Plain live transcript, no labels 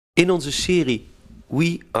In onze serie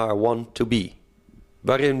We Are One to Be,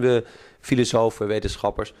 waarin we filosofen,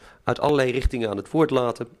 wetenschappers uit allerlei richtingen aan het woord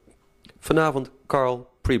laten, vanavond Karl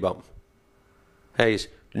Pribram. Hij is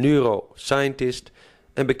neuroscientist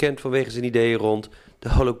en bekend vanwege zijn ideeën rond de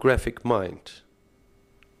holographic mind.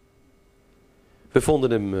 We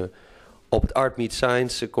vonden hem op het Art Meets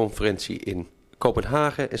Science conferentie in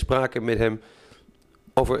Copenhagen en spraken met hem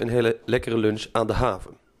over een hele lekkere lunch aan de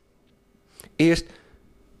haven. Eerst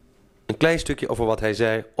een klein stukje over wat hij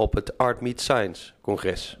zei op het Art Meets Science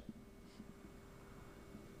congres.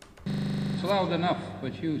 It's loud enough,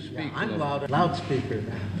 but you speak. Yeah, I'm loud. Loudspeaker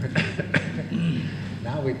now.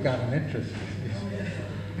 Now we've got an interest.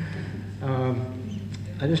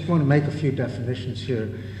 I just want to make a few definitions here.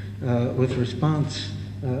 With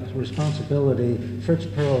responsibility, Fritz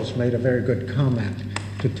Perls made a very good comment.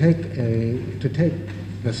 To take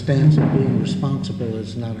the stance of being responsible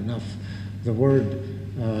is not enough. The word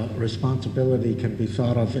responsibility can be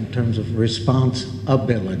thought of in terms of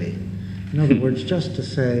responsibility. In other words, just to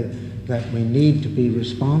say that we need to be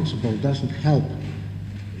responsible doesn't help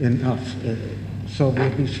enough. So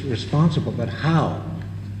we'll be responsible, but how?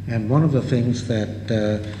 And one of the things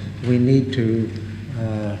that we need to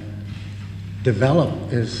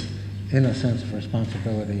develop is, in a sense of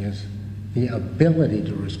responsibility, is the ability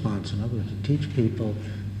to respond. In other words, to teach people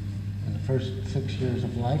in the first 6 years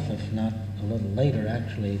of life, if not a little later,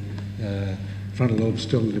 actually, frontal lobe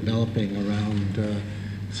still developing around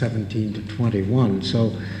 17 to 21.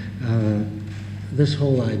 So this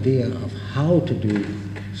whole idea of how to do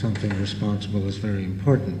something responsible is very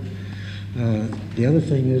important. The other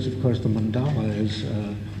thing is, of course, the mandala is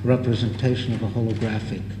a representation of a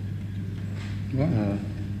holographic.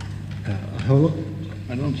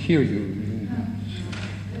 I don't hear you.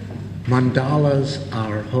 Mandalas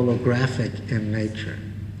are holographic in nature.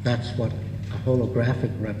 That's what a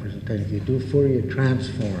holographic representation. If you do Fourier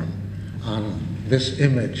transform on this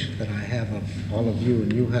image that I have of all of you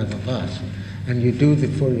and you have of us, and you do the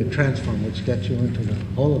Fourier transform, which gets you into the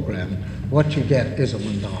hologram, what you get is a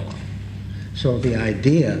mandala. So the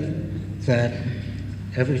idea that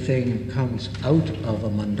everything comes out of a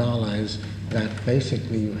mandala is that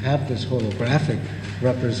basically you have this holographic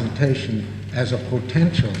representation as a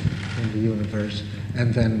potential in the universe,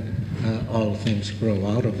 and then all things grow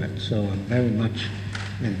out of it. So I'm very much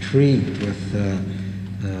intrigued with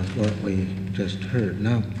what we just heard.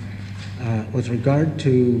 Now, with regard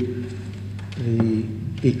to the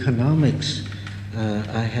economics,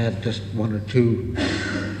 I had just one or two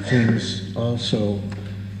things also.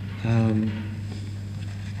 I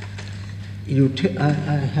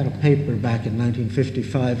had a paper back in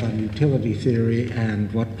 1955 on utility theory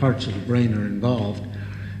and what parts of the brain are involved,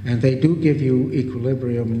 and they do give you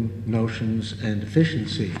equilibrium notions and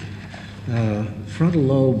efficiency. Frontal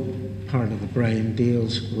lobe part of the brain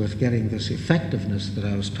deals with getting this effectiveness that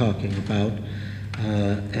I was talking about,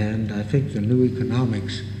 and I think the new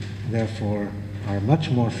economics, therefore, are much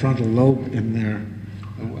more frontal lobe in their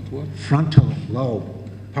frontal lobe,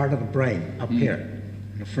 part of the brain up here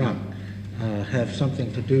in the front. Have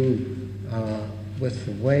something to do with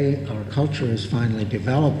the way our culture is finally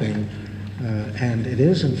developing, and it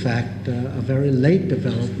is in fact a very late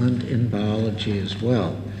development in biology as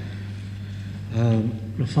well.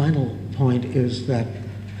 The final point is that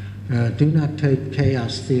do not take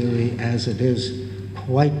chaos theory as it is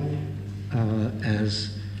quite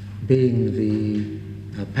as being the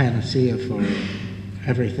panacea for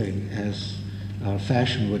everything as our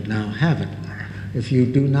fashion would now have it. If you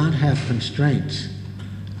do not have constraints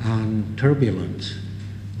on turbulence,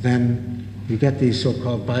 then you get these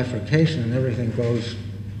so-called bifurcation and everything goes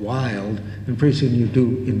wild, and pretty soon you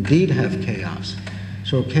do indeed have chaos.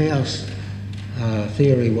 So chaos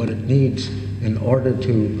theory, what it needs in order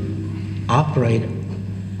to operate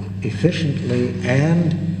efficiently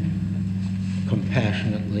and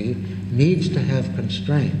compassionately, needs to have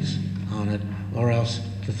constraints on it, or else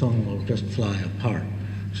the thing will just fly apart.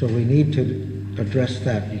 So we need to address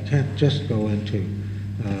that. You can't just go into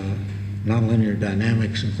nonlinear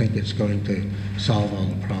dynamics and think it's going to solve all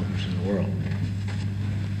the problems in the world.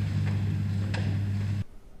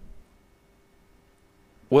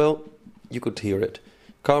 Well, you could hear it.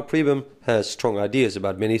 Karl Pribram has strong ideas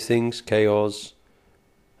about many things: chaos,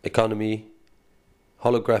 economy,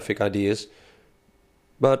 holographic ideas.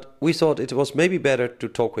 But we thought it was maybe better to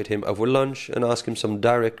talk with him over lunch and ask him some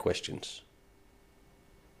direct questions.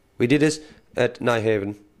 We did this at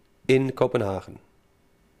Nijhaven in Copenhagen.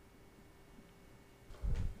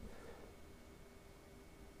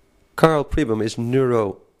 Karl Pribram is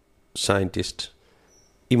neuroscientist.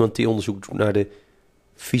 Iemand die onderzoek doet naar de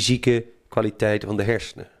fysieke kwaliteiten van de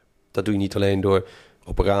hersenen. Dat doe je niet alleen door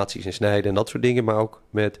operaties en snijden en dat soort dingen, maar ook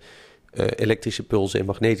met elektrische pulsen en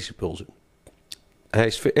magnetische pulsen. Hij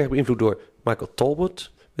is erg beïnvloed door Michael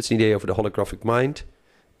Talbot met zijn idee over de holographic mind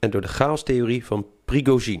en door de chaostheorie van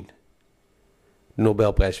Prigogine, de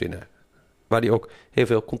Nobelprijswinnaar, waar hij ook heel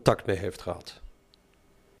veel contact mee heeft gehad.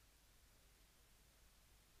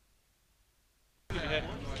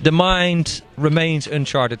 The mind remains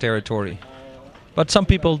uncharted territory. But some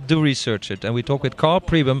people do research it, and we talk with Karl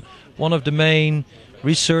Pribram, one of the main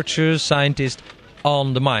researchers, scientists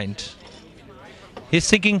on the mind. His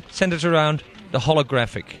thinking centers around the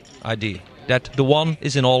holographic idea, that the one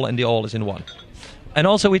is in all and the all is in one. And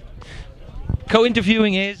also with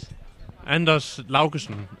co-interviewing is Anders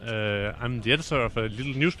Laugesen. I'm the editor of a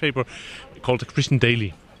little newspaper called the Christian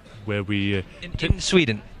Daily, where we... in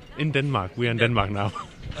Sweden. In Denmark. We are in Denmark now.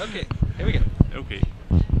 Okay, here we go. Okay.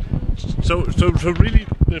 So really,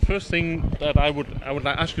 the first thing that I would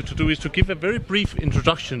ask you to do is to give a very brief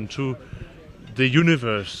introduction to the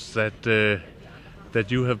universe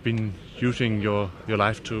that you have been using your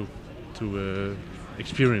life to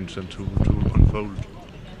experience and to unfold.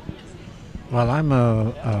 Well, I'm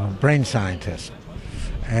a brain scientist,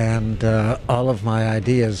 and all of my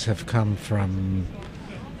ideas have come from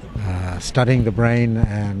studying the brain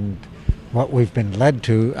and what we've been led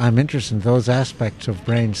to. I'm interested in those aspects of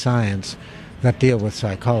brain science that deal with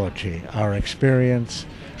psychology, our experience,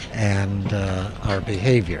 and our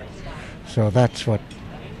behavior. So that's what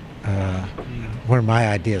where my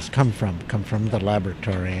ideas come from the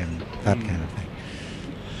laboratory and that kind of thing.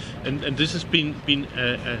 And this has been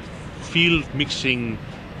a field mixing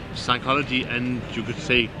psychology and, you could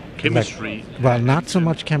say, chemistry. Well, not so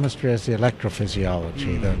much chemistry as the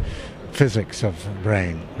electrophysiology, the physics of the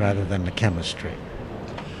brain, rather than the chemistry.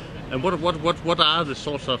 And what are the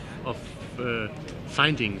sorts of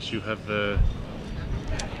findings you have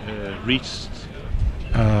reached?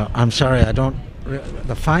 I'm sorry, I don't.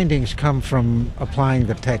 The findings come from applying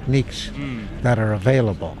the techniques that are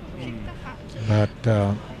available, but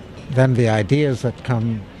then the ideas that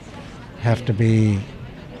come have to be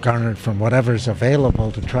garnered from whatever's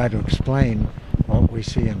available to try to explain what we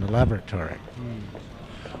see in the laboratory.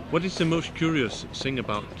 What is the most curious thing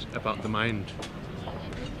about the mind?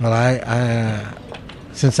 Well, I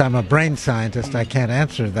since I'm a brain scientist, I can't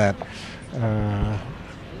answer that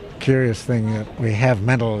curious thing that we have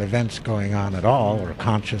mental events going on at all, or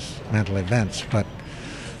conscious mental events. But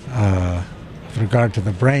with regard to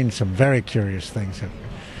the brain, some very curious things.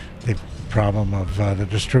 The problem of the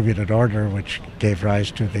distributed order, which gave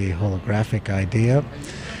rise to the holographic idea.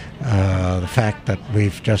 The fact that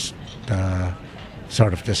we've just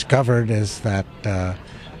sort of discovered is that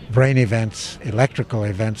brain events, electrical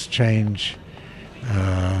events, change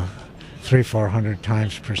 300-400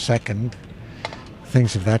 times per second.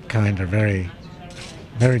 Things of that kind are very,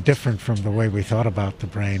 very different from the way we thought about the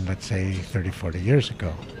brain, let's say, 30-40 years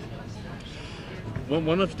ago.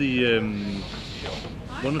 One of the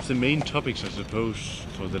main topics, I suppose,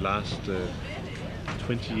 for the last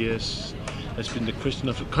 20 years has been the question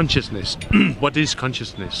of consciousness. What is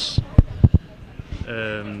consciousness?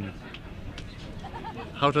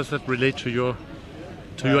 How does that relate to your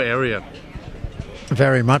area?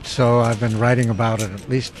 Very much so. I've been writing about it at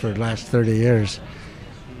least for the last 30 years.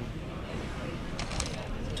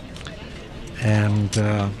 And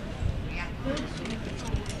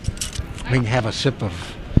we can have a sip of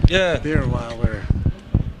beer while we're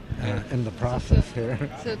in the process here.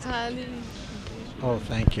 Oh,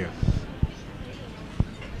 thank you.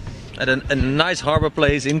 At a nice harbor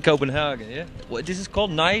place in Copenhagen, yeah? What this is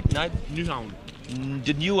called? Nyhavn.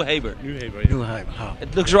 The New Haber. New Haber, yeah. New Haven. Oh.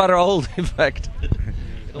 It looks rather old, in fact.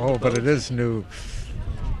 Oh, but it is new.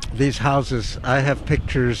 These houses, I have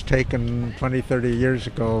pictures taken 20, 30 years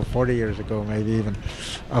ago, 40 years ago maybe even,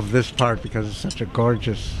 of this part because it's such a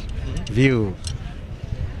gorgeous view.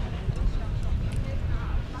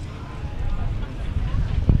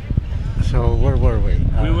 So where were we?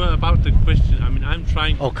 We were about the question. I mean, I'm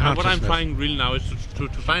trying. Oh, what I'm consciousness. trying really now is to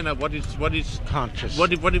find out what is Conscious.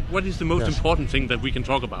 What is the most Yes. important thing that we can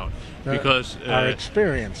talk about? Because our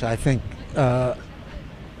experience, I think,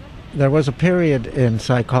 there was a period in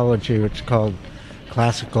psychology which is called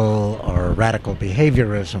classical or radical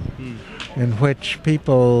behaviorism, in which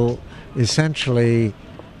people essentially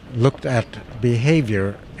looked at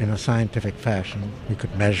behavior in a scientific fashion. We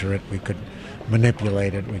could measure it, we could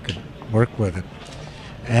manipulate it, we could work with it.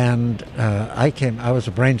 And I was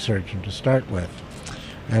a brain surgeon to start with,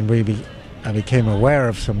 and I became aware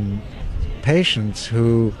of some patients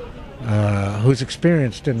whose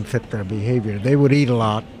experience didn't fit their behavior. They would eat a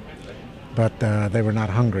lot, but they were not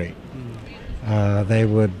hungry. They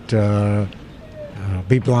would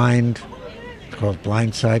be blind. It's called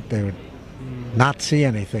blind sight. They would not see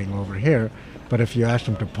anything over here, but if you asked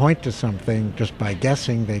them to point to something just by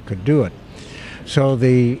guessing, they could do it. So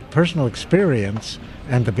the personal experience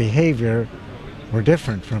and the behavior were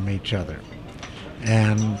different from each other.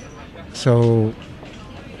 And so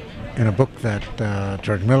in a book that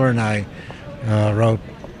George Miller and I wrote,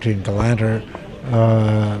 Gene Galanter,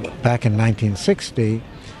 back in 1960,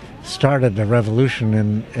 started a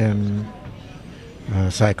revolution in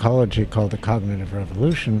psychology called the cognitive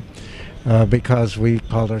revolution, because we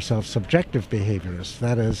called ourselves subjective behaviorists.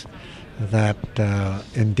 That is, that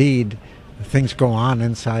indeed things go on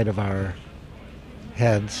inside of our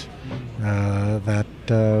heads that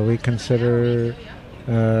we consider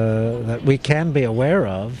that we can be aware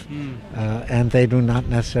of, and they do not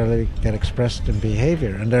necessarily get expressed in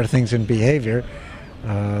behavior. And there are things in behavior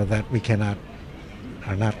that we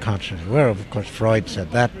are not consciously aware of. Of course, Freud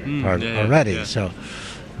said that part already. Yeah. So,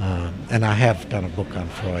 and I have done a book on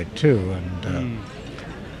Freud too, and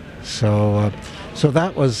so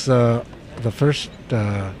that was the first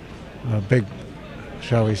big,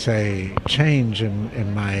 shall we say, change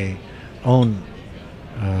in my own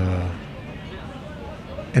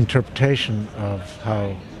interpretation of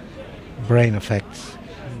how brain affects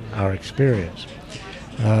our experience.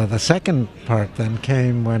 The second part then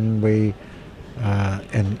came when we,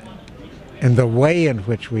 in the way in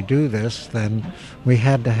which we do this, then we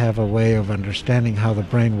had to have a way of understanding how the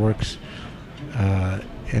brain works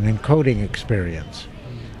in encoding experience.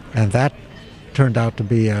 And that turned out to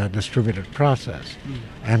be a distributed process,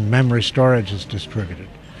 and memory storage is distributed.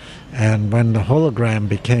 And when the hologram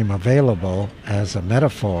became available as a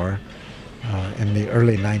metaphor in the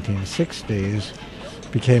early 1960s,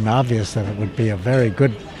 it became obvious that it would be a very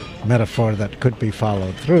good metaphor that could be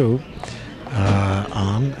followed through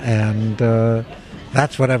on, and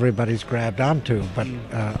that's what everybody's grabbed onto. But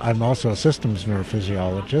I'm also a systems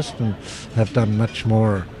neurophysiologist and have done much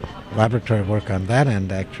more laboratory work on that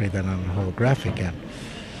end, actually, than on the holographic end.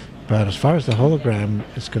 But as far as the hologram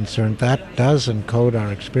is concerned, that does encode our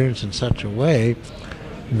experience in such a way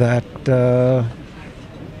that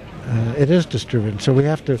it is distributed. So we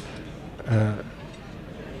have to,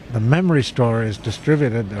 the memory store is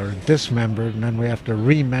distributed or dismembered, and then we have to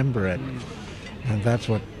remember it. And that's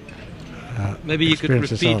what maybe you could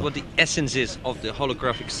repeat what the essence is of the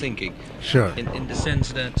holographic thinking. Sure. In the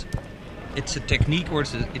sense that it's a technique, or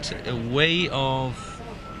it's a way of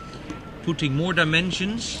putting more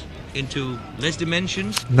dimensions into less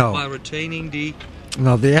dimensions by retaining the...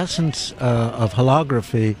 No, the essence of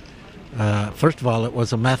holography, first of all, it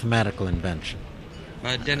was a mathematical invention.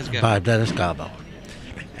 By Dennis Gabo. By Dennis Gabo.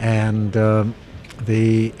 And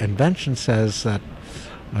the invention says that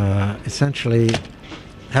essentially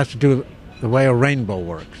has to do with the way a rainbow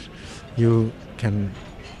works. You can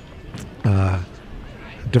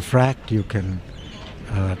diffract, you can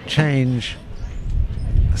change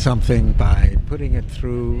something by putting it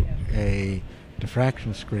through a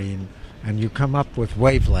diffraction screen, and you come up with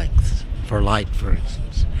wavelengths for light, for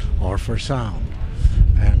instance, or for sound.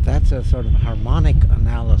 And that's a sort of harmonic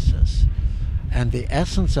analysis. And the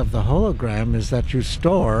essence of the hologram is that you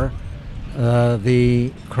store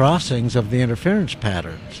the crossings of the interference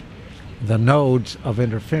patterns, the nodes of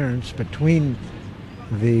interference between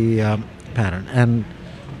the pattern. And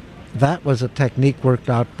that was a technique worked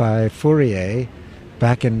out by Fourier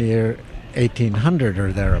back in the year 1800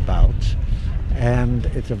 or thereabouts. And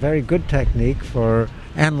it's a very good technique for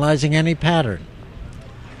analyzing any pattern.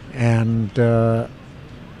 And the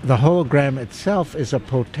hologram itself is a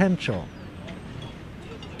potential.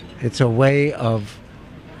 It's a way of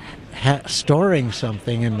storing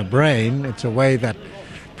something in the brain. It's a way that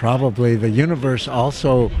probably the universe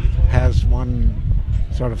also has one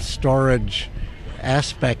sort of storage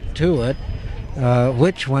aspect to it,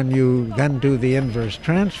 which, when you then do the inverse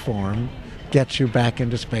transform, gets you back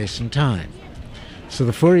into space and time. So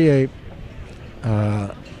the Fourier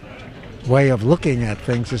way of looking at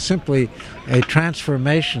things is simply a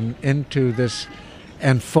transformation into this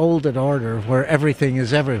enfolded order where everything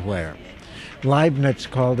is everywhere. Leibniz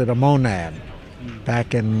called it a monad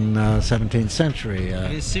back in 17th century.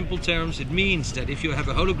 In simple terms, it means that if you have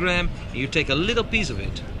a hologram and you take a little piece of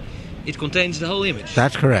it, it contains the whole image.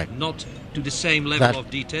 That's correct. Not to the same level of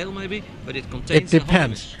detail, maybe, but it contains the whole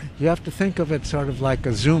image. It depends. You have to think of it sort of like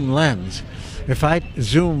a zoom lens. If I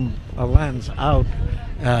zoom a lens out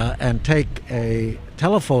and take a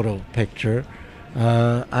telephoto picture,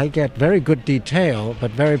 I get very good detail,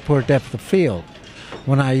 but very poor depth of field.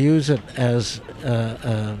 When I use it as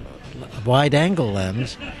a wide-angle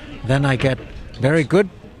lens, then I get very good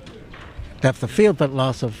depth of field, but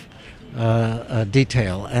loss of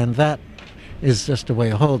detail. And that is just the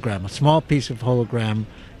way a hologram, a small piece of hologram,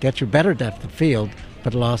 gets you better depth of field,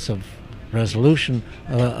 but loss of resolution.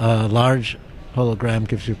 A large hologram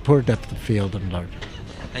gives you poor depth of field and larger.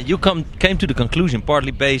 And you came to the conclusion,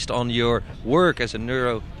 partly based on your work as a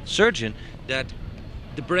neurosurgeon, that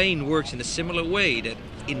the brain works in a similar way. That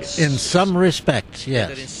in some respects, yes.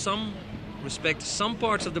 That in some respects, some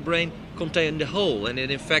parts of the brain contain the whole. And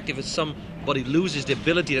in fact, if somebody loses the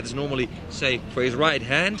ability that is normally, say, for his right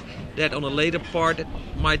hand, that on a later part it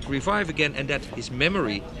might revive again, and that his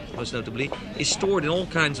memory, most notably, is stored in all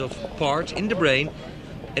kinds of parts in the brain.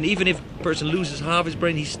 And even if a person loses half his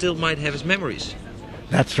brain, he still might have his memories.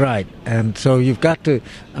 That's right. And so you've got to,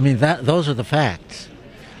 those are the facts.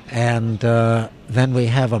 And then we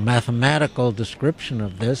have a mathematical description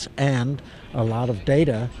of this and a lot of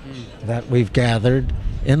data that we've gathered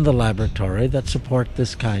in the laboratory that support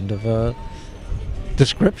this kind of a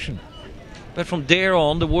description. But from there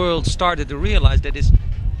on, the world started to realize that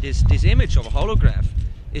this image of a holograph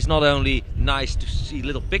is not only nice to see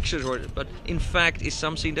little pictures, but in fact is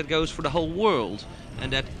something that goes for the whole world,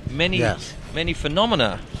 and that many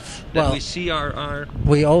phenomena that we see are...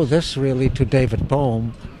 We owe this really to David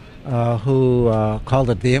Bohm, who called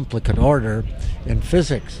it the implicate order in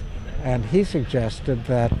physics. And he suggested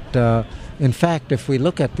that, in fact, if we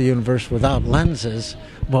look at the universe without lenses,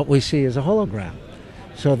 what we see is a hologram.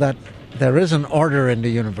 So that there is an order in the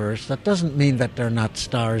universe. That doesn't mean that there are not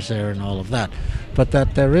stars there and all of that, but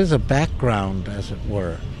that there is a background, as it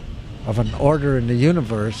were, of an order in the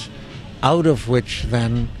universe, out of which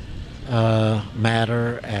then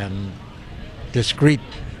matter and discrete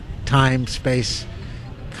time, space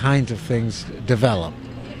kinds of things develop.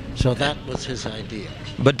 So that was his idea.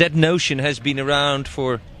 But that notion has been around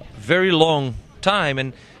for a very long time,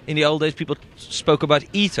 and in the old days people spoke about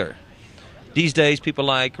ether. These days people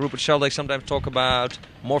like Rupert Sheldrake sometimes talk about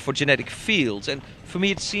morphogenetic fields, and for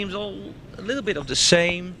me it seems all a little bit of the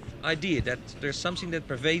same idea, that there's something that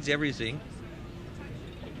pervades everything.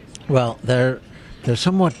 Well, they're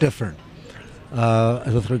somewhat different.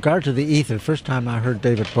 With regard to the ether, first time I heard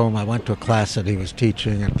David Bohm, I went to a class that he was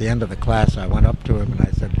teaching. At the end of the class, I went up to him and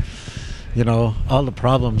I said, you know, all the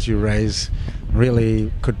problems you raise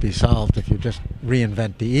really could be solved if you just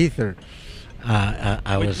reinvent the ether.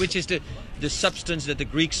 Which is the substance that the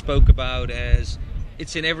Greeks spoke about as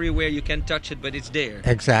it's in everywhere, you can touch it, but it's there.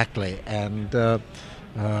 Exactly. And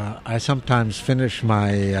I sometimes finish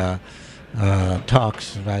my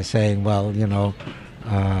talks by saying, well, you know,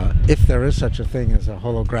 if there is such a thing as a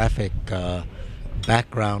holographic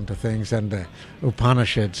background to things, and the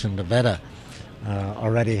Upanishads and the Veda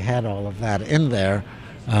already had all of that in there,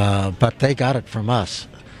 but they got it from us.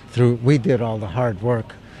 We did all the hard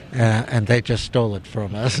work, and they just stole it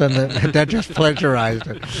from us, and they just plagiarized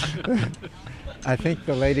it. I think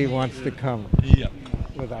the lady wants to come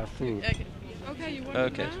with our food. Okay, you want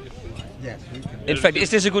Okay. Yes, we can. In fact,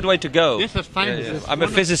 is this a good way to go? Yes, that's fine. Yeah. I'm a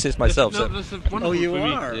physicist myself, so... Oh, you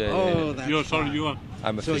are? Yeah, Oh, that's You're sorry, fine. you are.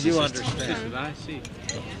 I'm a So physicist. you understand. I see.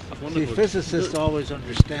 See, physicists always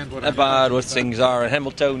understand what I'm About talking what things are, and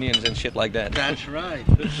Hamiltonians and shit like that. That's right.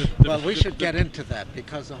 Well, we should get into that,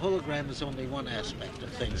 because the hologram is only one aspect of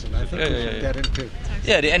things, and I think we should get into...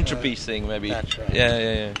 Yeah, the entropy thing, maybe. That's right.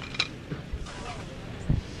 Yeah.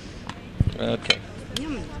 Okay.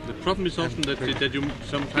 The problem is often that you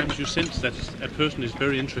sometimes you sense that a person is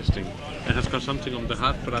very interesting and has got something on the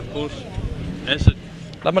heart, but of course, as a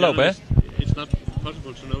Laat me lopen, hè? journalist, it's not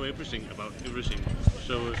possible to know everything about everything.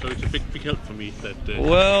 So it's a big help for me that.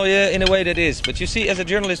 Well, yeah, in a way that is. But you see, as a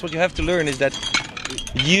journalist, what you have to learn is that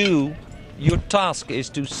your task is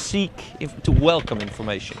to to welcome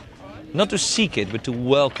information. Not to seek it, but to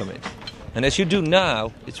welcome it. And as you do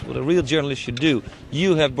now, it's what a real journalist should do.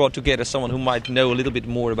 You have brought together someone who might know a little bit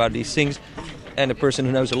more about these things, and a person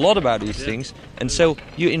who knows a lot about these things. And so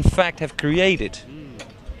you, in fact, have created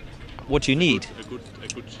what you need. A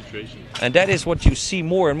good situation. And that is what you see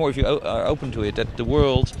more and more if you are open to it, that the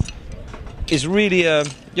world is really,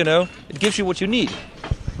 it gives you what you need.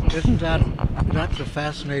 Isn't that's a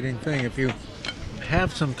fascinating thing? If you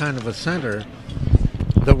have some kind of a center,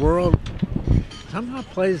 the world somehow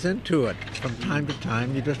plays into it from time to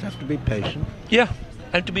time. You just have to be patient. Yeah,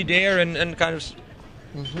 and to be there and kind of...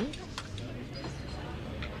 Mm-hmm.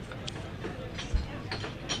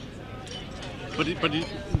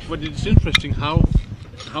 But it's interesting how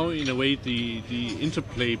in a way the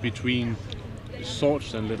interplay between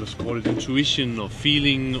thoughts and, let us call it, intuition or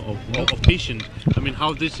feeling of patient. I mean,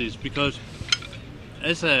 how this is, because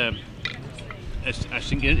as I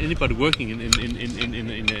think anybody working in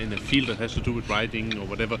a field that has to do with writing or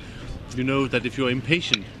whatever, you know that if you're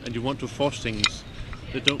impatient and you want to force things,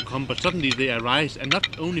 they don't come, but suddenly they arise, and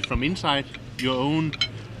not only from inside your own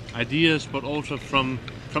ideas, but also from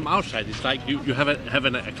outside. It's like you have a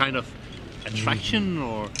kind of attraction,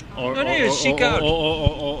 or you seek out.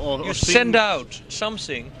 Or You send out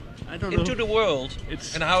something I don't know. into the world,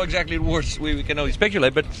 and how exactly it works, we can only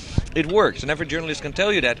speculate, but it works, and every journalist can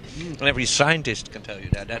tell you that, and every scientist can tell you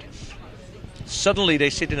that suddenly they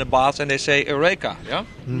sit in a bath and they say, Eureka, yeah?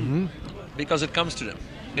 Mm-hmm. Because it comes to them.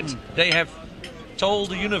 They have told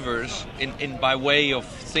the universe, in by way of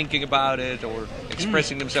thinking about it, or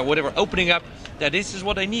expressing themselves, whatever, opening up, that this is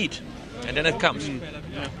what they need, and then it comes.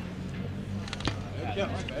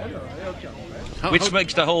 Which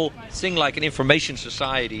makes the whole thing like an information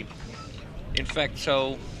society, in fact,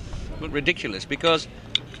 so ridiculous, because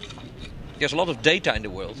there's a lot of data in the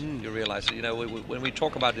world. You realize, when we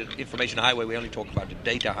talk about the information highway, we only talk about the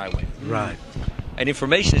data highway. Right. And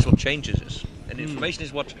information is what changes us, and information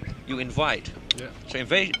is what you invite. Yeah. So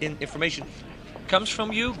information comes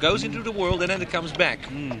from you, goes into the world, and then it comes back.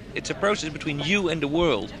 It's a process between you and the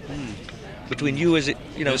world. Between you as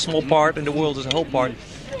a small part and the world as a whole part.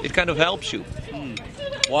 It kind of helps you.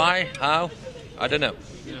 Why? How? I don't know.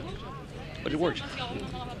 Yeah. But it works.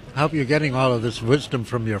 I hope you're getting all of this wisdom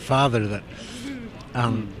from your father that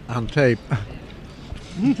on tape.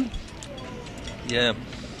 Yeah.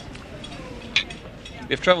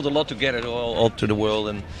 We've traveled a lot together all to the world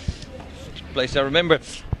and places. I remember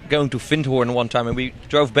going to Vindhoorn one time, and we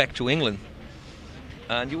drove back to England.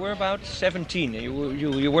 And you were about 17.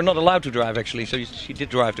 You were not allowed to drive, actually, so she did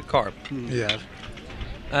drive the car. Yes.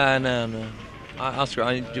 And I asked her,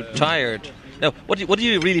 "Are you tired?" No. What do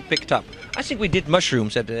you really picked up? I think we did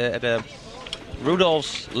mushrooms at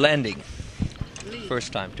Rudolph's Landing,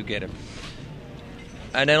 first time together.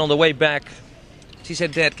 And then on the way back, she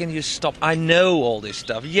said, "Dad, can you stop? I know all this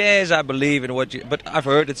stuff. Yes, I believe in what you... But I've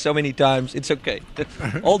heard it so many times. It's okay.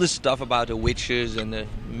 All this stuff about the witches and the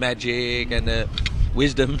magic and the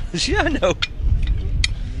wisdom. Yeah, I know.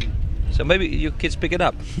 So maybe your kids pick it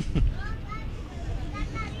up."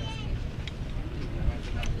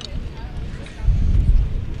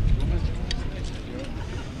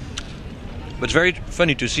 But it's very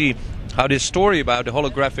funny to see how this story about the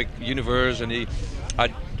holographic universe and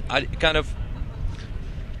I kind of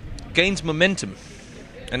gains momentum.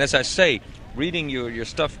 And as I say, reading your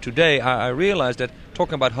stuff today, I realized that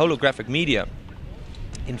talking about holographic media,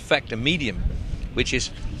 in fact, a medium, which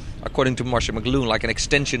is, according to Marshall McLuhan, like an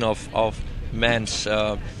extension of man's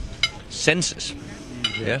senses,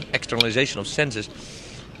 externalization of senses,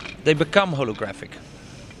 they become holographic.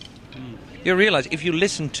 You realize if you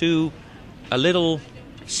listen to a little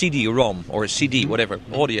CD-ROM or a CD, whatever,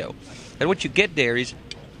 audio, and what you get there is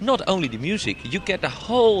not only the music, you get the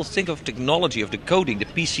whole thing of technology, of the coding, the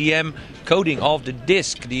PCM coding of the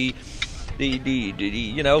disc, the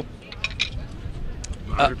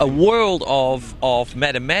a world of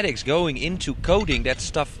mathematics going into coding that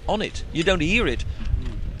stuff on it. You don't hear it,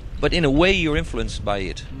 but in a way you're influenced by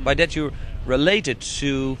it. By that you're related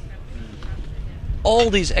to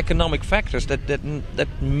all these economic factors that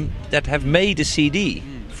have made a CD,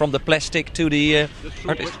 from the plastic to the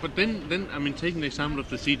artist. But then I mean, taking the example of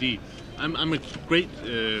the CD, I'm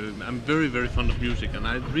very, very fond of music, and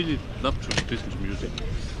I really love to listen to music.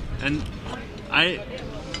 And I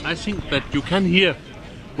think that you can hear,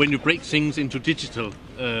 when you break things into digital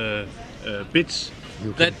bits,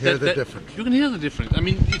 You can hear the difference. You can hear the difference. I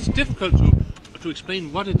mean, it's difficult to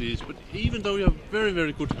explain what it is, but even though you have very,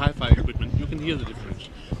 very good hi-fi equipment, you can hear the difference.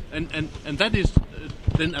 And that is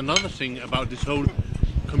then another thing about this whole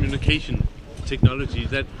communication technology,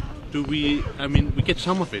 that we get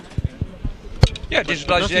some of it. Yeah,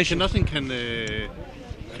 digitalization. Nothing can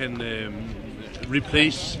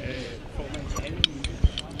replace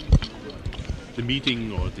the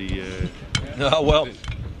meeting or the... well,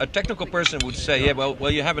 a technical person would say, yeah, well,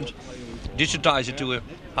 you haven't digitized it to a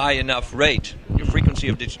high enough rate. Your frequency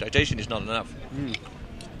of digitization is not enough.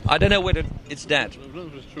 I don't know whether it's that.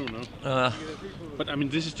 That's true, no? But I mean,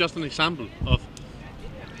 this is just an example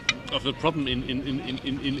of the problem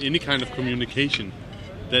in any kind of communication,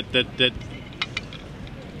 that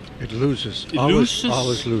it loses. It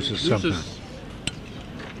always loses something.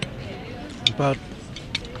 But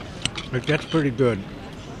it gets pretty good.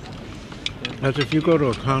 As if you go to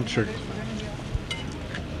a concert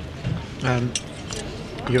and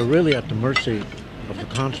you're really at the mercy of the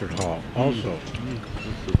concert hall also.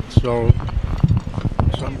 So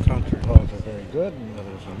some concert halls are very good and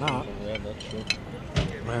others are not. Yeah, that's true.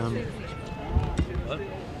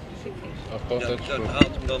 Of course, that's true.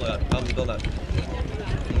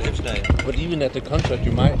 But even at the concert,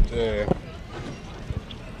 you might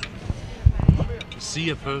see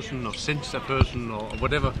a person or sense a person or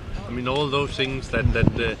whatever. I mean, all those things that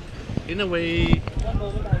in a way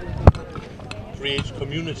creates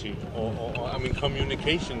community or I mean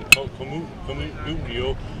communication.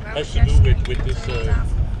 Communio has to do with this.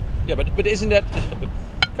 Yeah, but isn't that?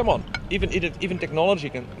 Come on, even technology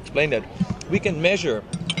can explain that. We can measure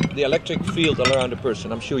the electric field around a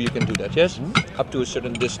person. I'm sure you can do that. Yes, up to a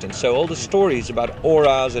certain distance. So all the stories about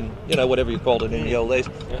auras and whatever you called it in the old days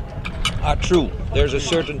are true. There's a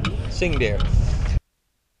certain thing there.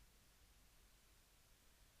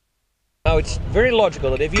 Now it's very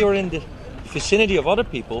logical that if you're in the vicinity of other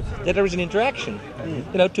people, that there is an interaction.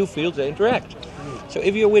 Two fields, they interact. So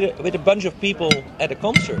if you're with a bunch of people at a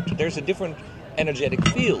concert, there's a different energetic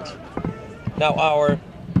field. Now our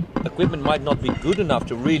equipment might not be good enough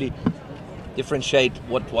to really differentiate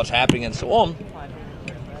what's happening and so on,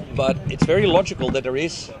 but it's very logical that there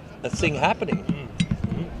is a thing happening.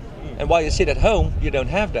 And while you sit at home, you don't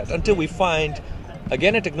have that until we find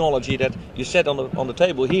again a technology that you set on the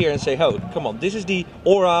table here and say, oh, come on, this is the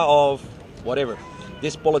aura of whatever,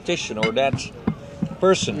 this politician or that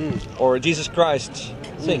person or Jesus Christ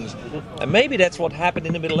things. And maybe that's what happened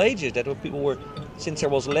in the Middle Ages, that people were, since there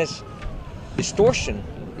was less distortion,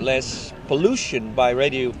 less pollution by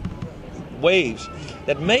radio waves,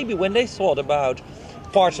 that maybe when they thought about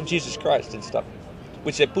parts of Jesus Christ and stuff,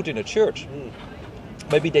 which they put in a church,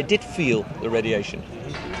 maybe they did feel the radiation.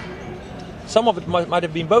 Some of it might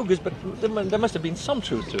have been bogus, but there must have been some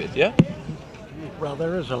truth to it, yeah? Well,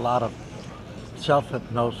 there is a lot of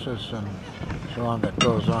self-hypnosis and so on that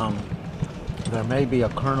goes on. There may be a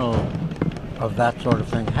kernel of that sort of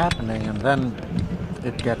thing happening, and then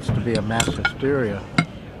it gets to be a mass hysteria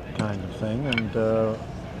kind of thing,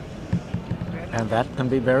 and that can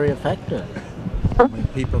be very effective. I mean,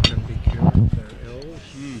 people can be cured of their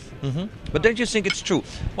ills. But don't you think it's true?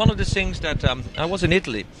 One of the things that I was in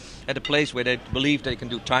Italy at a place where they believe they can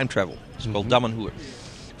do time travel. It's called Damanhur.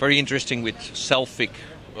 Very interesting with selfic,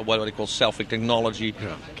 what do they call selfic technology.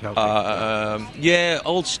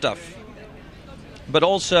 Old stuff. But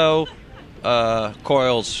also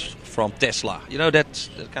coils from Tesla. That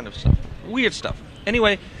kind of stuff. Weird stuff.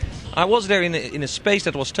 Anyway, I was there in a space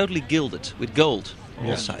that was totally gilded with gold on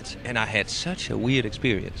all sides. And I had such a weird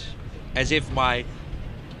experience. As if my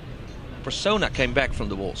persona came back from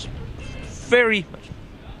the walls. Very much.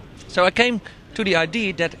 So I came to the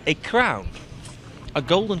idea that a crown, a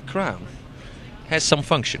golden crown, has some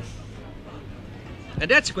function. And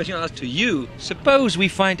that's a question I ask to you. Suppose we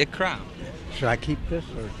find a crown. Should I keep this?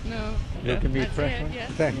 Or No. you can be fresh one?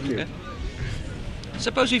 Thank you. Okay.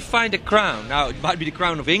 Suppose we find a crown. Now, it might be the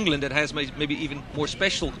crown of England that has maybe even more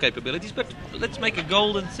special capabilities, but let's make a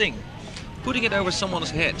golden thing. Putting it over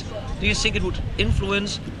someone's head. Do you think it would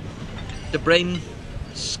influence the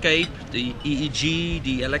brainscape, the EEG,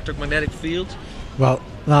 the electromagnetic field? Well,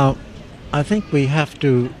 now, I think we have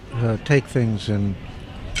to take things in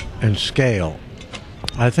scale.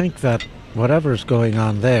 I think that whatever's going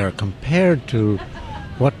on there, compared to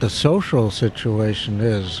what the social situation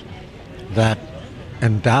is that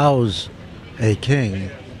endows a king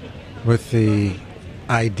with the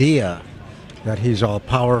idea that he's all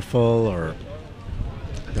powerful or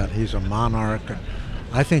that he's a monarch,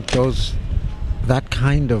 I think that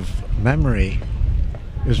kind of memory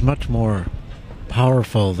is much more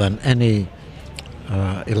powerful than any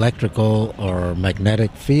electrical or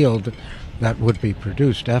magnetic field that would be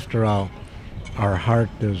produced. After all, our heart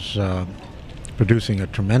is producing a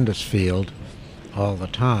tremendous field all the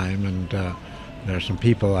time, and there are some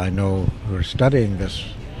people I know who are studying this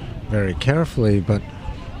very carefully, but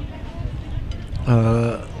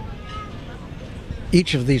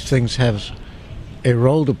each of these things has a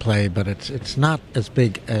role to play, but it's not as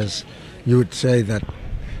big as you would say that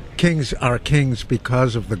kings are kings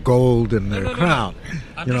because of the gold in their crown.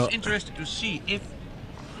 I'm just interested to see if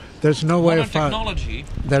there's no way of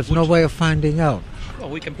finding out. Well,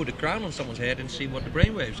 we can put a crown on someone's head and see what the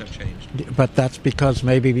brainwaves have changed. But that's because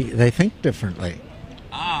maybe they think differently.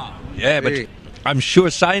 Yeah, but I'm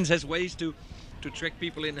sure science has ways to trick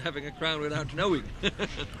people into having a crown without knowing.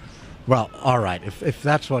 Well, all right. If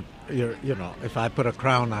that's what if I put a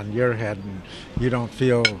crown on your head and you don't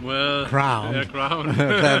feel crowned,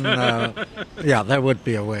 then there would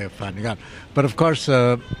be a way of finding out. But of course,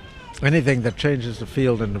 anything that changes the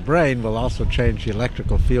field in the brain will also change the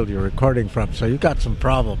electrical field you're recording from. So you've got some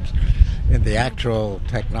problems in the actual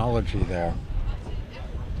technology there.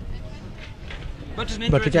 But it's an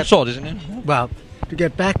interesting thought, isn't it? Well, to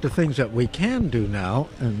get back to things that we can do now,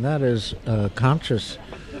 and that is conscious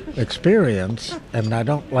experience, and I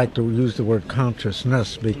don't like to use the word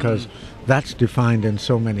consciousness because that's defined in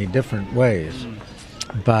so many different ways.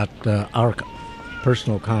 But our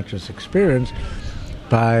personal conscious experience,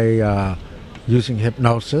 by using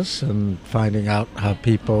hypnosis and finding out how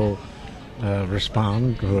people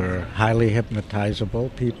respond, who are highly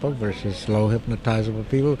hypnotizable people versus low hypnotizable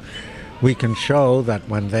people, we can show that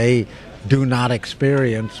when they do not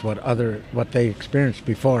experience what they experienced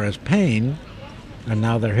before as pain, and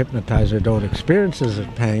now their hypnotizer don't experience it as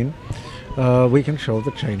pain, we can show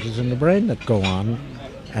the changes in the brain that go on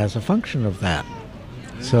as a function of that.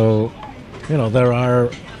 So, there are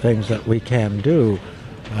things that we can do.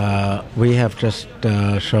 We have just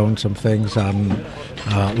shown some things on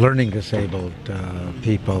learning disabled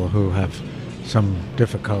people who have some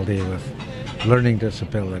difficulty with learning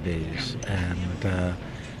disabilities and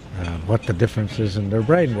what the difference is in their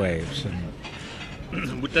brain waves.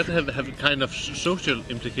 And would that have a kind of social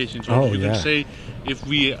implications? Oh, you yeah. can say if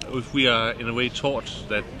we are in a way taught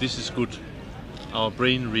that this is good, our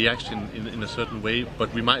brain reacts in a certain way,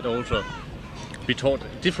 but we might also be taught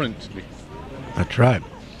differently. That's right.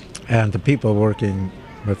 And the people working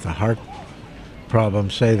with the heart problem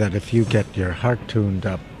say that if you get your heart tuned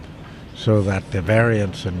up so that the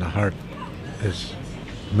variance in the heart is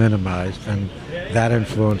minimized, and that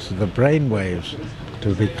influences the brain waves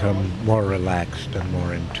to become more relaxed and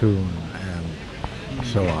more in tune and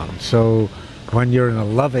so on. So when you're in a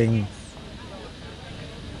loving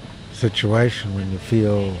situation, when you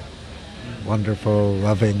feel wonderful,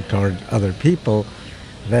 loving toward other people,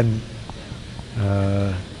 then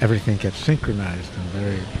everything gets synchronized and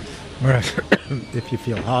very. Whereas if you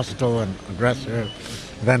feel hostile and aggressive,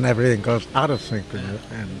 then everything goes out of synchronous,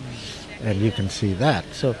 and you can see that.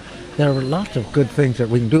 So there are lots of good things that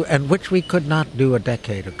we can do, and which we could not do a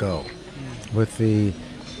decade ago, with the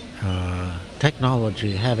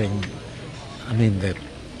technology having. I mean,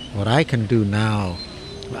 what I can do now.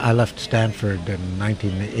 I left Stanford in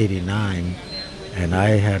 1989, and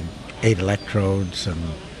I had 8 electrodes and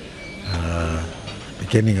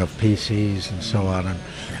beginning of PCs and so on. And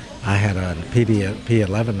I had a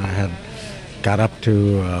P11. I had got up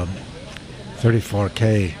to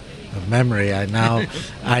 34K of memory.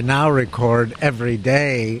 I now record every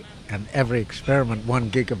day and every experiment 1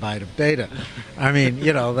 gigabyte of data. I mean,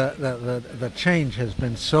 the change has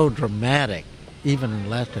been so dramatic, even in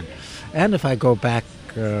less than. And if I go back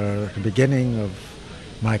the beginning of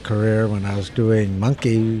my career when I was doing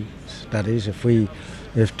monkey studies, if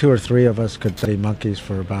 2 or 3 of us could study monkeys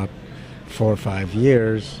for about 4 or 5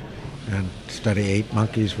 years and study 8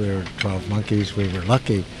 monkeys, 12 monkeys, we were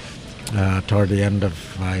lucky. Toward the end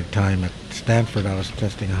of my time at Stanford, I was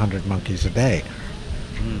testing 100 monkeys a day.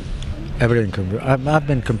 Everything. I've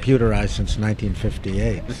been computerized since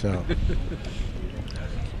 1958, so.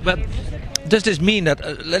 But does this mean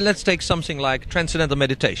that, let's take something like transcendental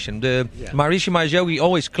meditation. Maharishi Mahesh Yogi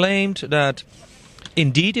always claimed that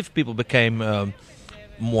indeed if people became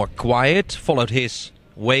more quiet, followed his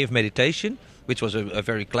way of meditation, which was a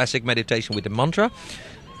very classic meditation with the mantra,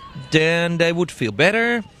 then they would feel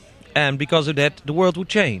better, and because of that the world would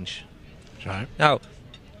change. Right. Now,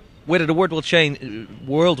 whether the world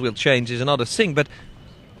will change is another thing, but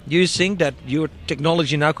do you think that your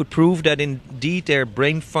technology now could prove that indeed their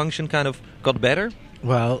brain function kind of got better?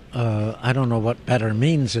 Well, I don't know what better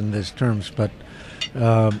means in these terms, but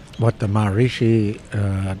what the Maharishi,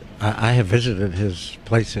 I have visited his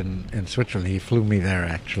place in Switzerland. He flew me there,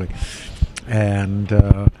 actually. And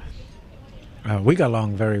we got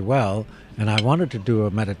along very well. And I wanted to do a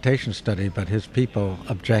meditation study, but his people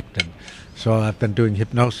objected. So I've been doing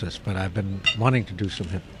hypnosis, but I've been wanting to do some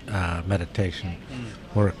meditation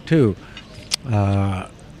work too.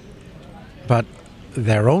 But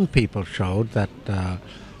their own people showed that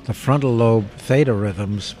the frontal lobe theta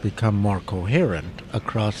rhythms become more coherent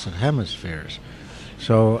across the hemispheres.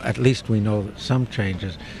 So at least we know that some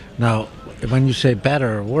changes. Now, when you say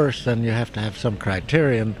better or worse, then you have to have some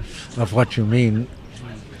criterion of what you mean.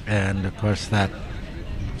 And of course that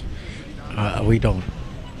we don't,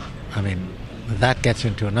 I mean, that gets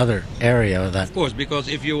into another area that... Of course, because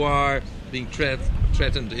if you are being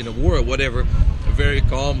threatened in a war or whatever, a very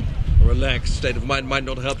calm, relaxed state of mind might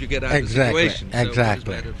not help you get out of the situation. So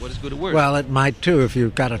Exactly. What is good or worse? Well, it might too. If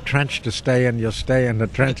you've got a trench to stay in, you'll stay in the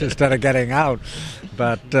trench instead of getting out.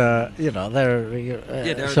 But, so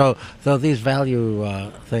these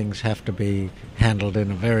value things have to be handled in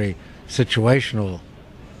a very situational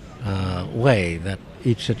way, that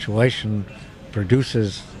each situation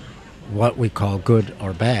produces what we call good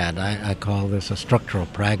or bad. I call this a structural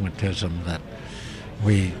pragmatism, that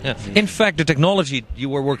Yeah. In fact, the technology you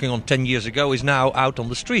were working on 10 years ago is now out on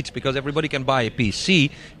the streets, because everybody can buy a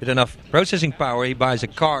PC with enough processing power. He buys a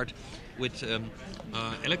card with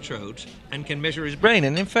electrodes and can measure his brain.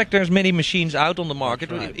 And in fact, there's many machines out on the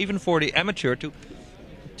market, even for the amateur, to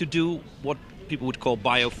do what people would call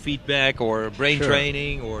biofeedback or brain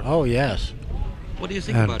training. Or Oh, yes. what do you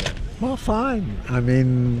think about that? Well, fine. I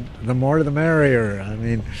mean, the more the merrier. I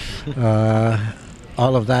mean,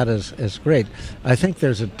 all of that is great. I think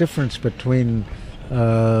there's a difference between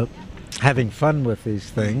having fun with these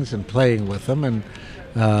things and playing with them and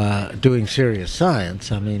doing serious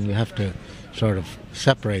science. I mean, you have to sort of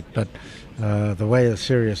separate, but the way a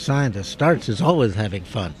serious scientist starts is always having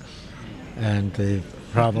fun. And the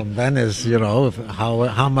problem then is,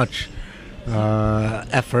 how much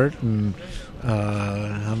effort and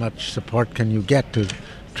how much support can you get to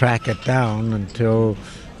track it down until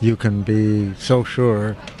you can be so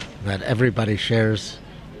sure that everybody shares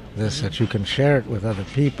this, that you can share it with other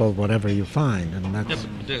people, whatever you find. And that's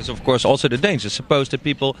there's of course also the danger. Suppose that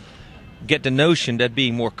people get the notion that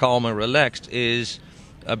being more calm and relaxed is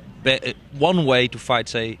one way to fight,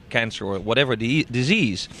 say, cancer or whatever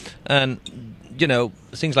disease. And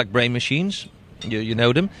things like brain machines, you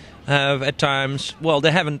know them, have at times, well,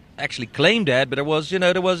 they haven't actually claimed that, but there was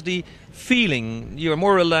the feeling you're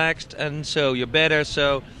more relaxed and so you're better.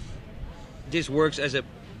 So this works as a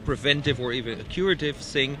preventive or even a curative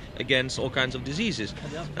thing against all kinds of diseases.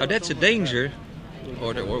 Now that's a danger,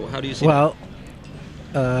 or how do you see Well,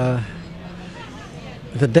 the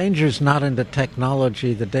danger is not in the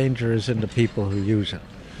technology, the danger is in the people who use it.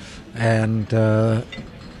 And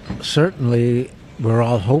certainly we're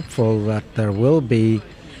all hopeful that there will be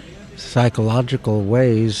psychological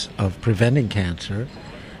ways of preventing cancer,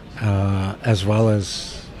 as well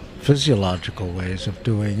as physiological ways of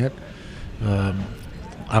doing it.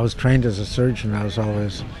 I was trained as a surgeon. I was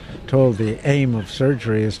always told the aim of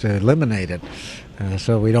surgery is to eliminate it,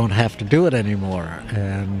 so we don't have to do it anymore.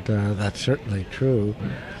 And that's certainly true.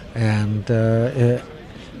 And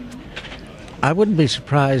I wouldn't be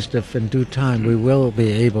surprised if in due time we will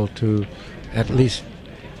be able to at least...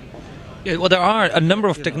 Yeah, well, there are a number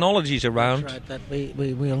of technologies around. That's right, that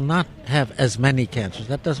we will not have as many cancers.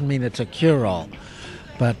 That doesn't mean it's a cure-all.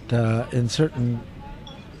 But I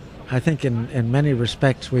think in many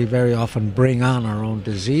respects we very often bring on our own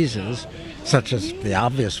diseases, such as the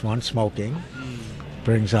obvious one, smoking,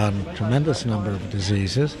 brings on a tremendous number of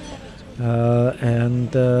diseases.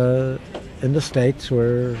 And in the States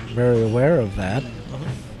we're very aware of that.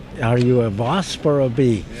 Are you a wasp or a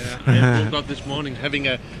bee? Yeah, I woke up this morning having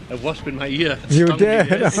a wasp in my ear. You did?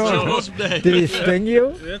 Yes. Oh. Did he sting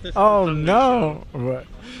you? Yes, it Oh, stung me. no. But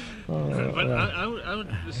I would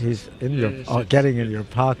He's in your, getting in your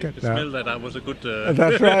pocket it now. smelled that I was a good...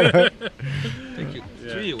 That's right. Take you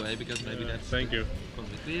 3 away, because maybe that's... Thank you.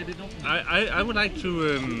 Clear it off. I would like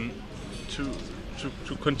to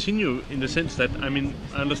continue in the sense that, I mean,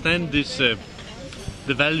 I understand this, the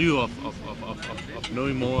value of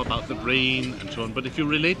knowing more about the brain and so on, but if you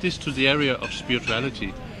relate this to the area of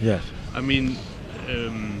spirituality, Yes. I mean,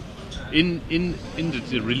 in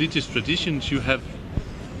the religious traditions you have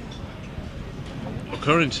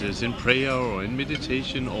occurrences in prayer or in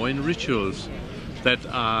meditation or in rituals that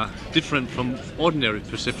are different from ordinary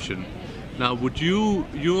perception. Now, would your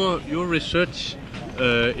research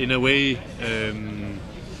in a way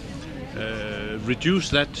reduce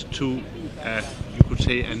that to, you could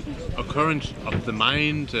say, an occurrence of the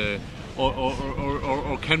mind,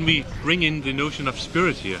 or can we bring in the notion of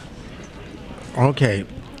spirit here? Okay.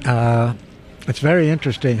 It's very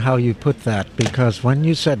interesting how you put that, because when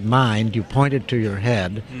you said mind, you pointed to your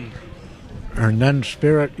head, and then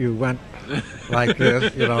spirit, you went like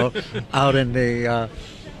this, out in the...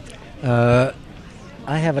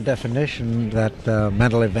 I have a definition that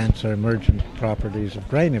mental events are emergent properties of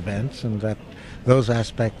brain events, and that those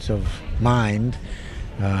aspects of mind,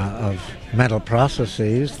 of mental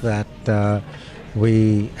processes that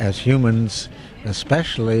we as humans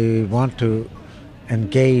especially want to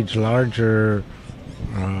engage larger,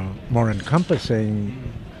 more encompassing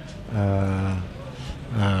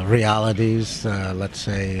realities, let's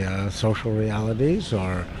say social realities,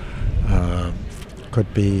 or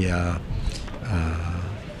could be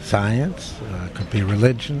science, could be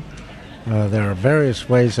religion. There are various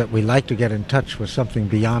ways that we like to get in touch with something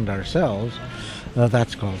beyond ourselves.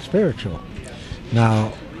 That's called spiritual.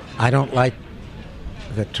 Now, I don't like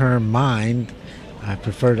the term mind. I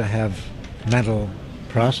prefer to have mental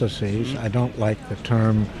processes. I don't like the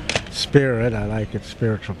term spirit. I like it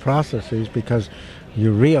spiritual processes, because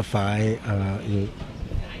you reify, you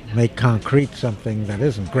make concrete something that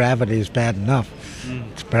isn't. Gravity is bad enough.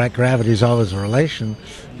 Gravity is always a relation,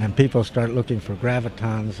 and people start looking for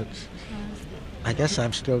gravitons. I guess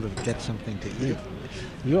I'm still to get something to eat.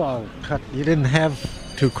 You all you didn't have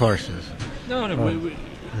 2 courses. No,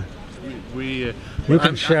 you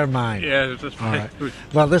can share mine. Yeah, that's all right.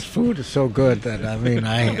 Well, this food is so good that I'm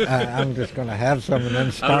just going to have some and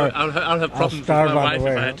then starve. I'll have problems with my wife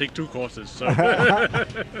if I take 2 courses. So.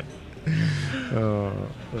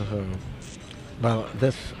 Well,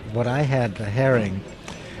 what I had, the herring,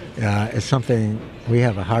 is something we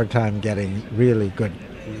have a hard time getting really good.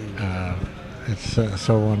 It's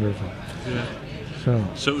so wonderful. Yeah.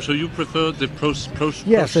 So you prefer the process?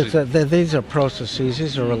 Yes, these are processes.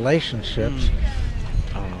 These are relationships.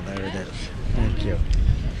 Oh, there it is. Thank you.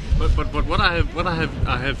 But what I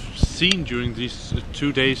have seen during these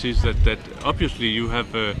 2 days is that obviously you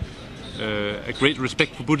have a great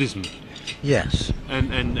respect for Buddhism. Yes.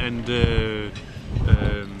 And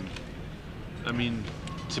I mean,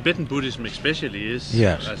 Tibetan Buddhism especially is,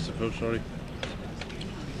 yes, I suppose,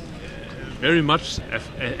 very much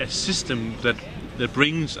a system that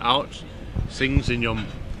brings out things in your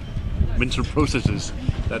mental processes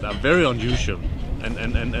that are very unusual and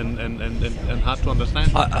hard to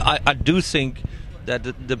understand. I do think that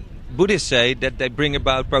the Buddhists say that they bring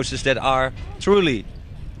about processes that are truly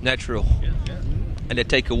natural, and they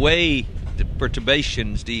take away the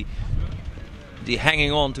perturbations, the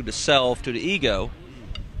hanging on to the self, to the ego.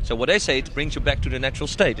 So what they say, it brings you back to the natural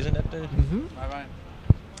state, isn't that? Right.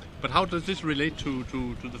 But how does this relate to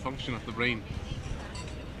the function of the brain?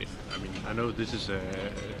 I mean, I know this is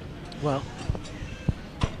well,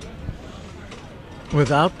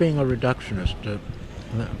 without being a reductionist,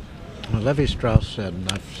 Levi-Strauss said, and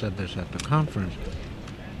I've said this at the conference,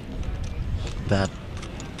 that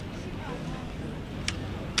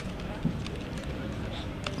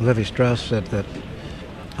Levi-Strauss said that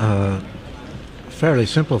fairly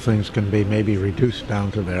simple things can be maybe reduced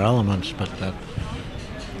down to their elements, but that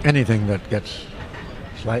anything that gets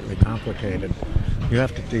slightly complicated, you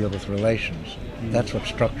have to deal with relations. That's what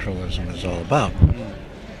structuralism is all about.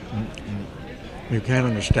 You can't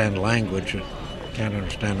understand language, you can't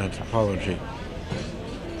understand anthropology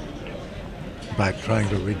by trying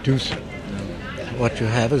to reduce it. What you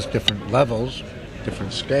have is different levels,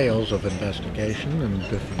 different scales of investigation and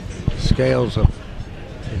different scales of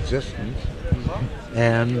existence,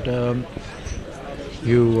 and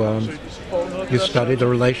you study the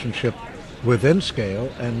relationship within scale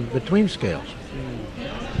and between scales,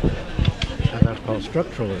 and that's called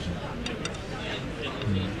structuralism.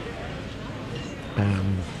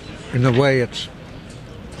 In a way, it's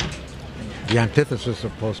the antithesis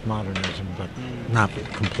of postmodernism, but not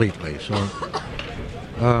completely. So,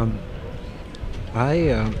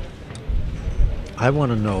 I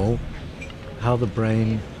want to know how the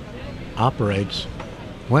brain operates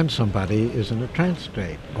when somebody is in a trance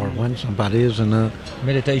state, or when somebody is in a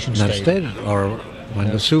meditation state, or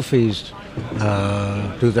when the Sufis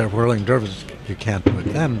do their whirling dervishes. You can't do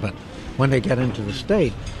it then, but when they get into the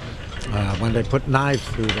state, when they put knives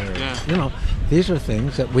through their, these are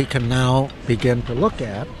things that we can now begin to look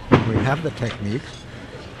at. We have the techniques,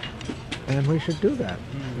 and we should do that.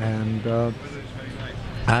 And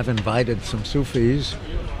I've invited some Sufis,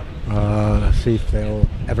 see if they'll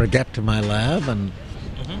ever get to my lab, and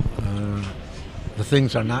the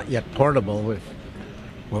things are not yet portable with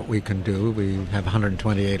what we can do. We have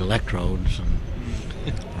 128 electrodes,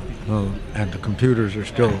 and the computers are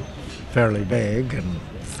still fairly big.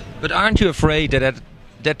 But aren't you afraid that at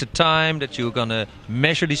the time that you're gonna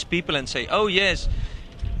measure these people and say, oh yes,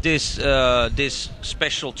 this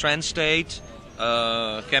special trance state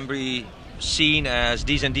can be seen as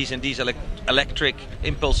these and these and these electric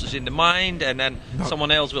impulses in the mind, and then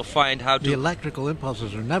someone else will find how to... The electrical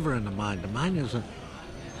impulses are never in the mind. The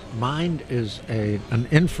mind is an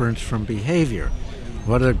inference from behavior,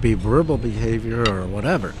 whether it be verbal behavior or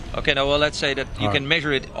whatever. Okay, now well, let's say that you can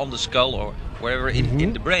measure it on the skull or wherever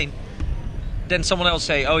in the brain. Then someone else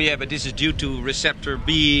say, oh yeah, but this is due to receptor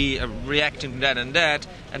B reacting to that, and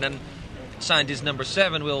then scientist number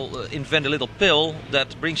 7 will invent a little pill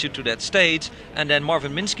that brings you to that state, and then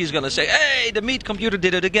Marvin Minsky is going to say, hey, the meat computer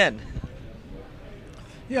did it again.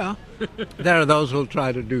 Yeah, there are those who'll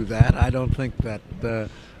try to do that. I don't think that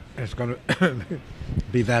it's going to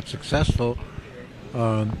be that successful,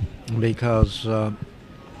 because I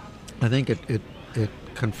think it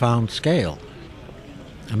confounds scale.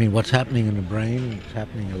 I mean, what's happening in the brain, what's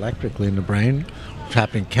happening electrically in the brain, what's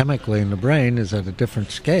happening chemically in the brain is at a different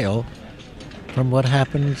scale from what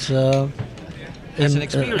happens as an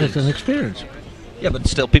experience. Yeah, but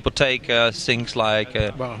still, people take things like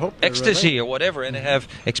Well, I hope they're ecstasy or whatever, and they have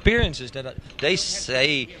experiences that they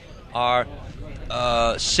say are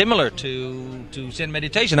similar to Zen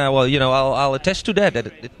meditation. I'll attest to that. That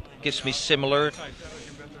it gives me similar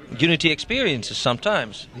unity experiences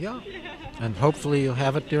sometimes. Yeah, and hopefully you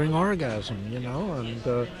have it during orgasm,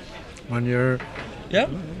 and when you're... Yeah.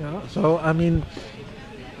 So, I mean,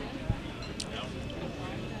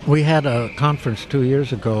 we had a conference 2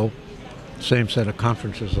 years ago, same set of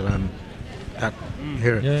conferences that I'm at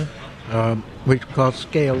here, we called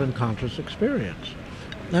Scale and Conscious Experience.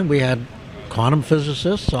 And we had quantum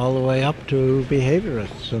physicists all the way up to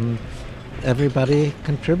behaviorists, and everybody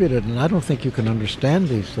contributed. And I don't think you can understand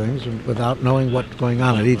these things without knowing what's going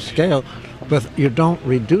on at each scale, but you don't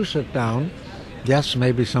reduce it down. Yes,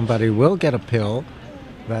 maybe somebody will get a pill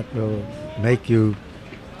that will make you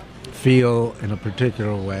feel in a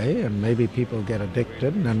particular way, and maybe people get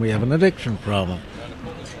addicted, and then we have an addiction problem.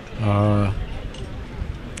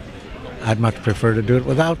 I'd much prefer to do it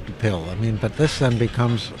without the pill. I mean, but this then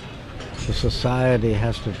becomes the society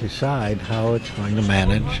has to decide how it's going to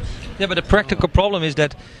manage. Yeah, but the practical problem is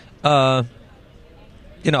that, I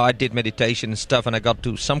did meditation and stuff, and I got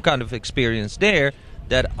to some kind of experience there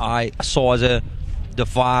that I saw as a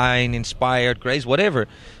divine, inspired grace, whatever.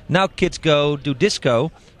 Now kids go do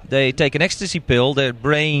disco, they take an ecstasy pill, their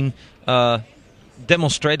brain,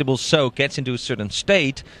 demonstrable so, gets into a certain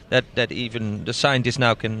state that even the scientists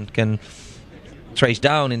now can trace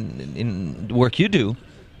down in the work you do.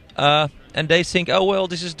 And they think, oh well,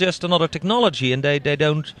 this is just another technology, and they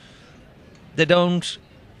don't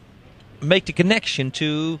make the connection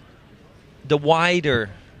to the wider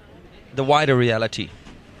reality.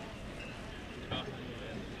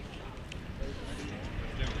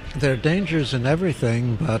 There are dangers in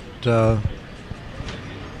everything, but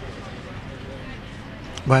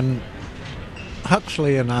when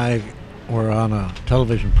Huxley and I were on a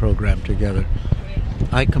television program together,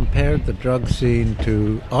 I compared the drug scene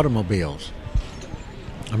to automobiles.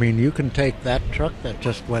 I mean, you can take that truck that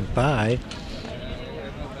just went by,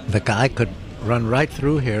 the guy could run right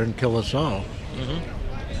through here and kill us all,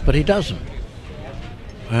 but he doesn't.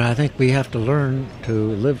 And I think we have to learn to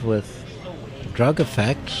live with drug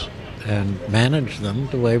effects and manage them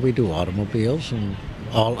the way we do automobiles and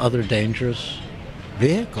all other dangerous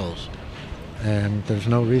vehicles. And there's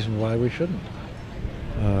no reason why we shouldn't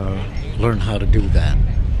learn how to do that.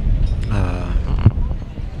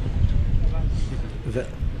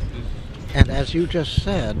 And as you just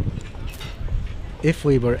said, if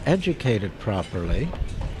we were educated properly,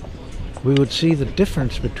 we would see the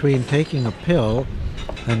difference between taking a pill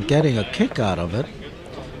and getting a kick out of it,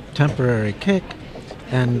 temporary kick,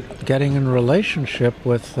 and getting in a relationship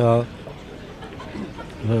with the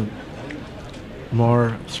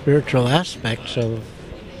more spiritual aspects of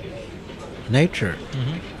nature.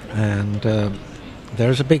 And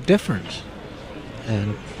there's a big difference.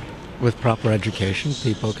 And with proper education,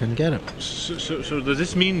 people can get it. So does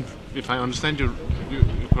this mean, if I understand you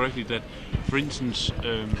correctly, that, for instance,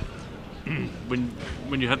 when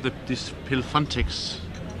you had this pill Funtex,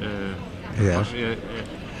 Yes.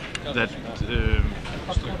 That,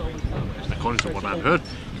 according to what I've heard,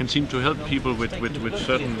 can seem to help people with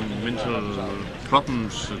certain mental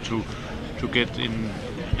problems to get in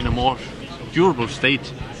a more durable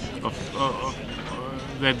state of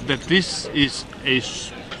that this is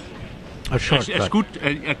A shortcut.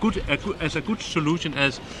 as a good solution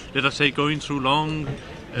as, let us say, going through long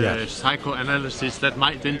psychoanalysis that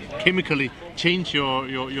might then chemically change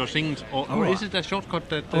your things, or is it a shortcut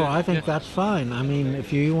that? I think that's fine. I mean,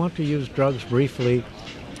 if you want to use drugs briefly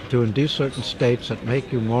to induce certain states that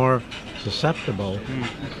make you more susceptible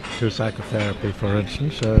to psychotherapy, for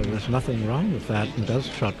instance, there's nothing wrong with that, and does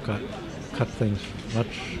cut things much.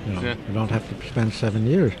 You don't have to spend 7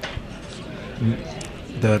 years.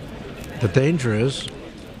 The danger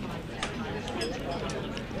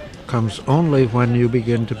comes only when you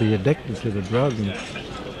begin to be addicted to the drug and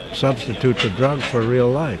substitute the drug for real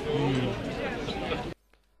life.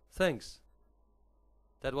 Thanks.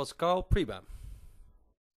 That was Karl Pribram.